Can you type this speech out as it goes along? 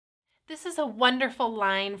This is a wonderful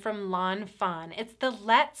line from Lawn Fawn. It's the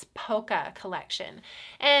Let's Polka collection.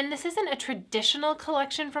 And this isn't a traditional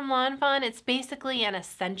collection from Lawn Fawn. It's basically an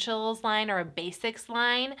essentials line or a basics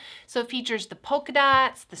line. So it features the polka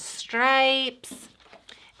dots, the stripes,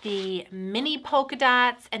 the mini polka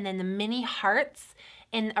dots, and then the mini hearts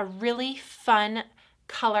in a really fun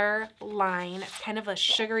color line. It's kind of a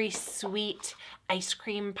sugary sweet ice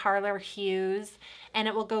cream parlor hues, and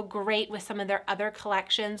it will go great with some of their other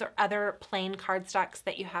collections or other plain cardstocks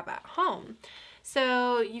that you have at home.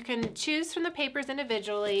 So you can choose from the papers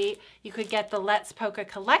individually. You could get the Let's Polka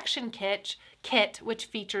collection kit, which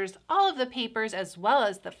features all of the papers as well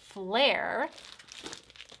as the flair.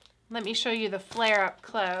 Let me show you the flair up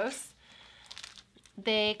close.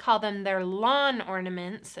 They call them their lawn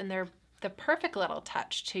ornaments, and they're the perfect little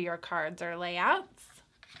touch to your cards or layouts.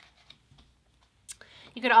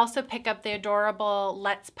 You could also pick up the adorable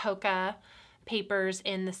Let's Polka papers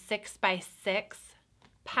in the 6x6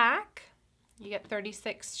 pack. You get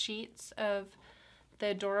 36 sheets of the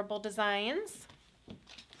adorable designs.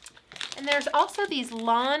 And there's also these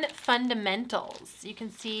lawn fundamentals you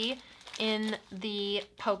can see in the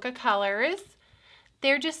polka colors.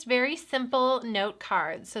 They're just very simple note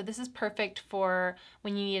cards. So this is perfect for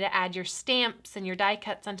when you need to add your stamps and your die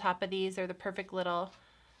cuts on top of these. They're the perfect little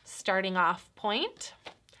starting off point.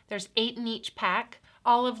 There's 8 in each pack.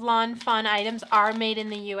 All of Lawn Fawn items are made in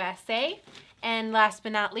the USA. And last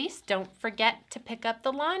but not least, don't forget to pick up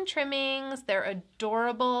the lawn trimmings. They're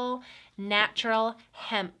adorable, natural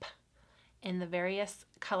hemp in the various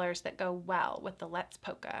colors that go well with the Let's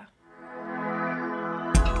Polka.